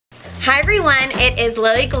Hi everyone, it is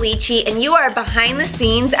Lilly Ghalichi and you are behind the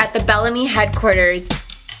scenes at the Bellami headquarters.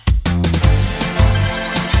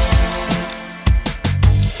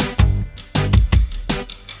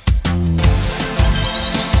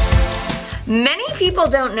 Many people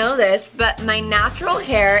don't know this, but my natural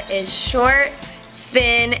hair is short,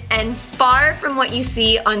 thin, and far from what you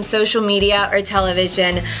see on social media or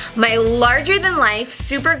television. My larger than life,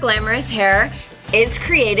 super glamorous hair is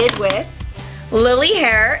created with Lilly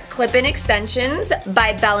Hair Clip-In Extensions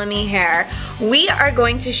by Bellami Hair. We are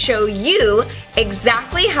going to show you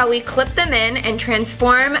exactly how we clip them in and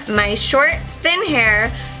transform my short, thin hair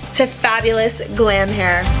to fabulous glam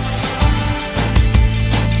hair.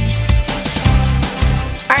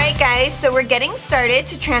 Alright guys, so we're getting started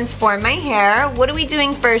to transform my hair. What are we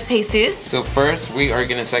doing first, Jesus? So first we are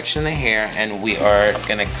going to section the hair and we are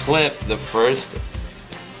going to clip the first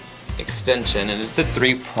extension, and it's a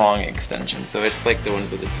 3-prong extension, so it's like the one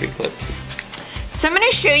with the 3 clips. So I'm going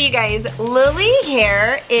to show you guys, Lilly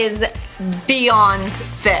Hair is beyond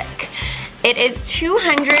thick. It is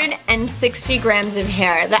 260 grams of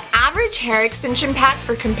hair. The average hair extension pack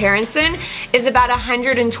for comparison is about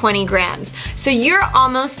 120 grams. So you're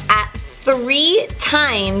almost at 3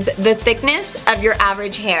 times the thickness of your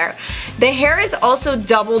average hair. The hair is also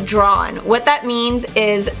double drawn. What that means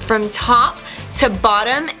is from top to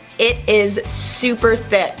bottom, it is super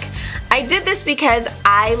thick. I did this because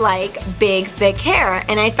I like big, thick hair,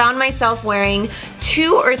 and I found myself wearing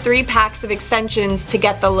 2 or 3 packs of extensions to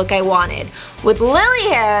get the look I wanted. With Lilly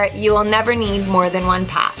Hair, you will never need more than 1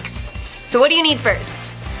 pack. So what do you need first?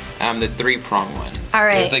 The 3-prong ones. All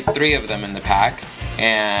right. There's like 3 of them in the pack,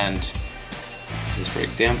 and this is for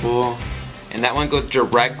example, and that one goes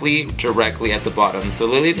directly at the bottom. So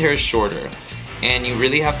Lily's hair is shorter, and you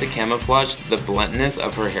really have to camouflage the bluntness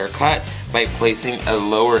of her haircut by placing a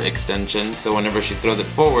lower extension, so whenever she throws it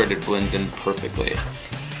forward, it blends in perfectly.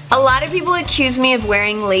 A lot of people accuse me of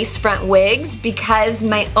wearing lace front wigs because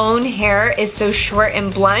my own hair is so short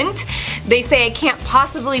and blunt. They say I can't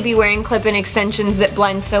possibly be wearing clip-in extensions that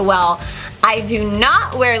blend so well. I do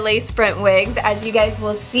not wear lace front wigs. As you guys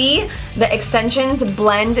will see, the extensions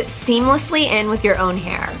blend seamlessly in with your own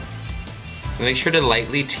hair. So make sure to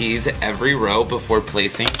lightly tease every row before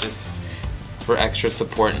placing, just for extra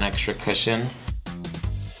support and extra cushion.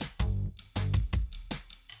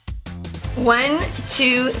 1,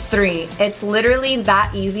 2, 3. It's literally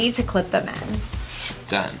that easy to clip them in.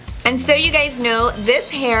 Done. And so you guys know,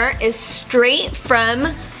 this hair is straight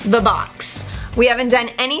from the box. We haven't done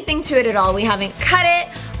anything to it at all. We haven't cut it,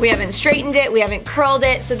 we haven't straightened it, we haven't curled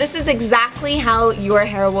it. So this is exactly how your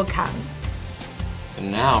hair will come. So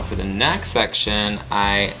now for the next section,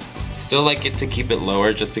 I still like it to keep it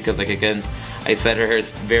lower just because, like, again, I said her hair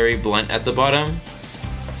is very blunt at the bottom.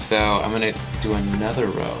 So I'm going to do another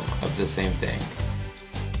row of the same thing.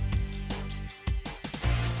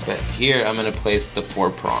 But here I'm going to place the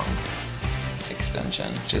 4-prong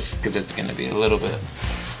extension just because it's going to be a little bit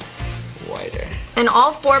wider. And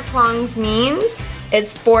all 4 prongs means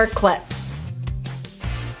is 4 clips.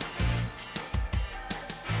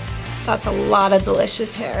 That's a lot of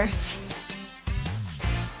delicious hair.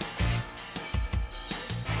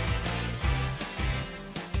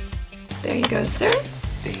 There you go, sir.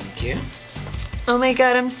 Thank you. Oh my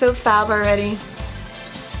god, I'm so fab already.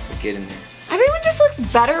 Get in there. Everyone just looks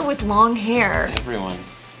better with long hair. Everyone.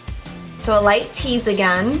 So a light tease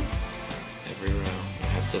again. Every row. You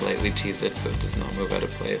have to lightly tease it so it does not move out of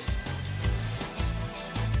place.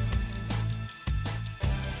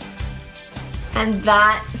 And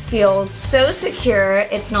that feels so secure.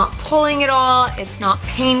 It's not pulling at all. It's not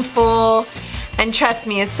painful. And trust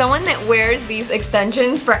me, as someone that wears these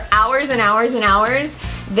extensions for hours and hours and hours,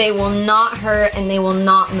 they will not hurt and they will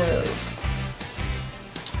not move.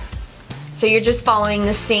 So you're just following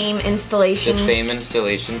the same installation? The same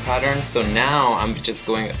installation pattern. So now I'm just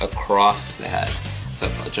going across the head. So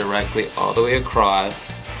directly all the way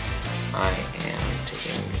across. I am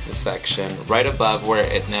taking the section right above where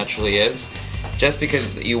it naturally is, just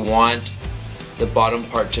because you want the bottom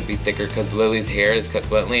part to be thicker, because Lily's hair is cut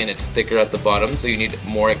bluntly and it's thicker at the bottom, so you need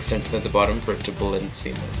more extension at the bottom for it to blend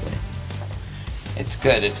seamlessly. It's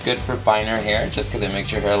good for finer hair just because it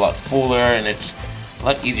makes your hair a lot fuller and it's a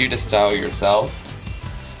lot easier to style yourself.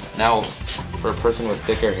 Now, for a person with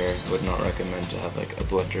thicker hair, I would not recommend to have like a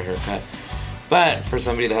blunter haircut. But for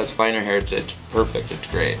somebody that has finer hair, it's perfect, it's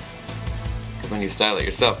great. Because when you style it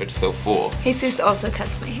yourself, it's so full. Jesus also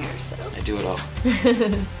cuts my hair, so. I do it all.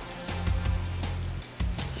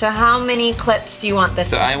 So how many clips do you want this?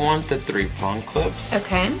 So I want the 3-prong clips.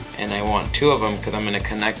 Okay. And I want 2 of them because I'm going to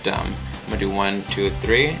connect them. I'm going to do 1, 2,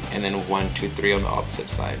 3, and then 1, 2, 3 on the opposite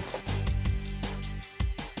side.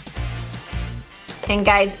 And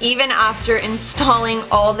guys, even after installing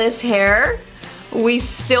all this hair, we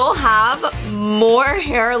still have more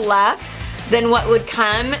hair left than what would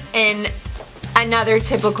come in another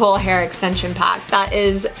typical hair extension pack. That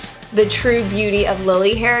is the true beauty of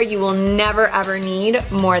Lilly Hair. You will never ever need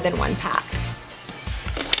more than one pack.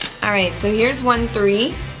 All right, so here's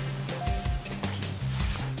 1-3.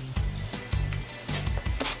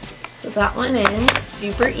 So that one in,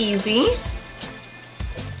 super easy.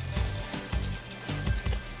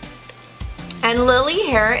 And Lilly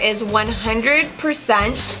Hair is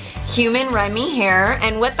 100% human Remy hair,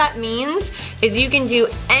 and what that means is you can do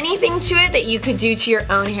anything to it that you could do to your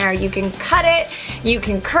own hair. You can cut it, you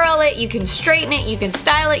can curl it, you can straighten it, you can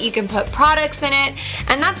style it, you can put products in it,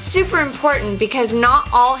 and that's super important because not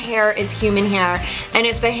all hair is human hair. And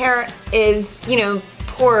if the hair is, you know,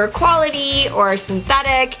 poor quality or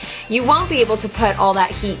synthetic, you won't be able to put all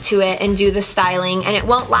that heat to it and do the styling, and it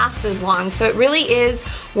won't last as long. So it really is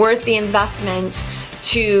worth the investment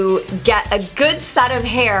to get a good set of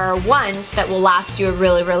hair once that will last you a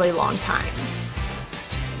really, really long time.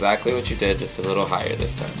 Exactly what you did, just a little higher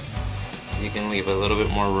this time. So you can leave a little bit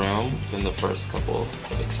more room than the first couple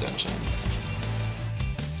of extensions.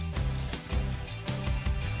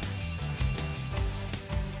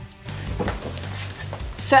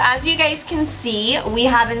 So as you guys can see, we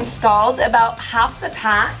have installed about half the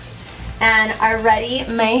pack, and already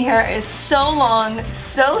my hair is so long,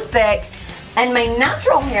 so thick, and my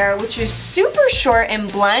natural hair, which is super short and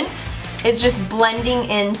blunt, is just blending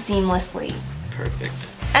in seamlessly. Perfect.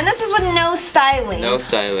 And this is with no styling. No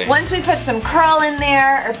styling. Once we put some curl in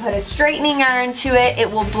there or put a straightening iron to it, it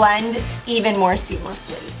will blend even more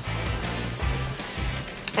seamlessly.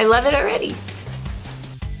 I love it already.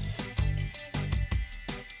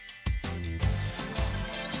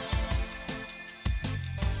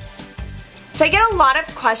 So I get a lot of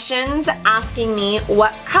questions asking me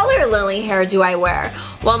what color Lilly Hair do I wear?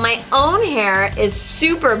 Well, my own hair is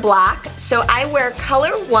super black, so I wear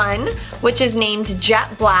color 1, which is named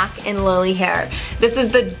Jet Black in Lilly Hair. This is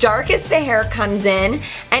the darkest the hair comes in,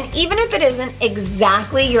 and even if it isn't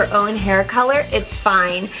exactly your own hair color, it's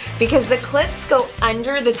fine because the clips go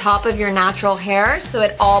under the top of your natural hair, so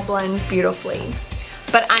it all blends beautifully.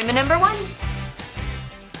 But I'm a number 1.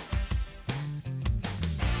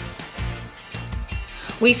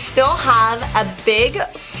 We still have a big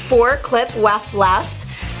 4-clip weft left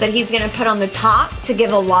that he's gonna put on the top to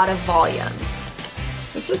give a lot of volume.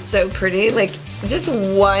 This is so pretty, like just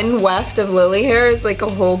one weft of Lilly Hair is like a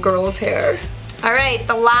whole girl's hair. All right,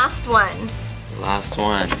 the last one. The last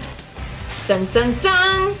one. Dun dun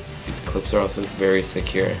dun. These clips are also very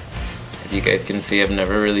secure. If you guys can see, I've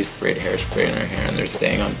never really sprayed hairspray in her hair and they're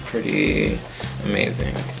staying on pretty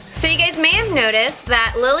amazing. So you guys may have noticed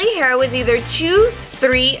that Lilly Hair was either 2,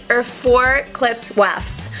 3, or 4 clipped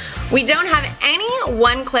wefts. We don't have any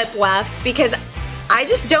 1-clip wefts because I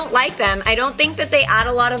just don't like them. I don't think that they add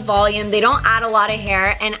a lot of volume, they don't add a lot of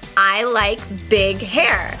hair, and I like big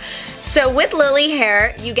hair. So with Lilly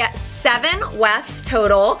Hair, you get 7 wefts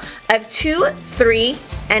total of 2, 3,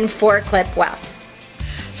 and 4-clip wefts.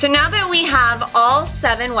 So now that we have all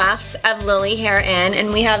 7 wefts of Lilly Hair in,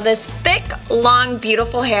 and we have this thick, long,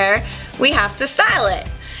 beautiful hair, we have to style it.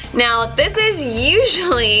 Now, this is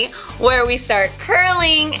usually where we start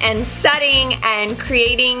curling and setting and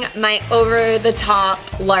creating my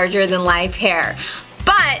over-the-top, larger-than-life hair.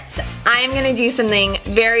 But I'm gonna do something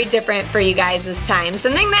very different for you guys this time.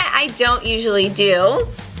 Something that I don't usually do.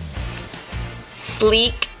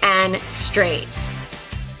 Sleek and straight.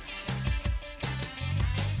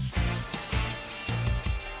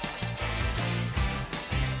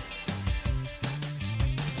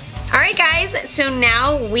 Alright guys, so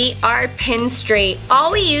now we are pin straight.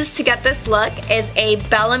 All we used to get this look is a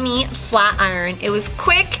Bellami flat iron. It was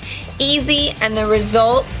quick, easy, and the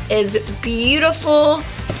result is beautiful,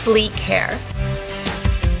 sleek hair.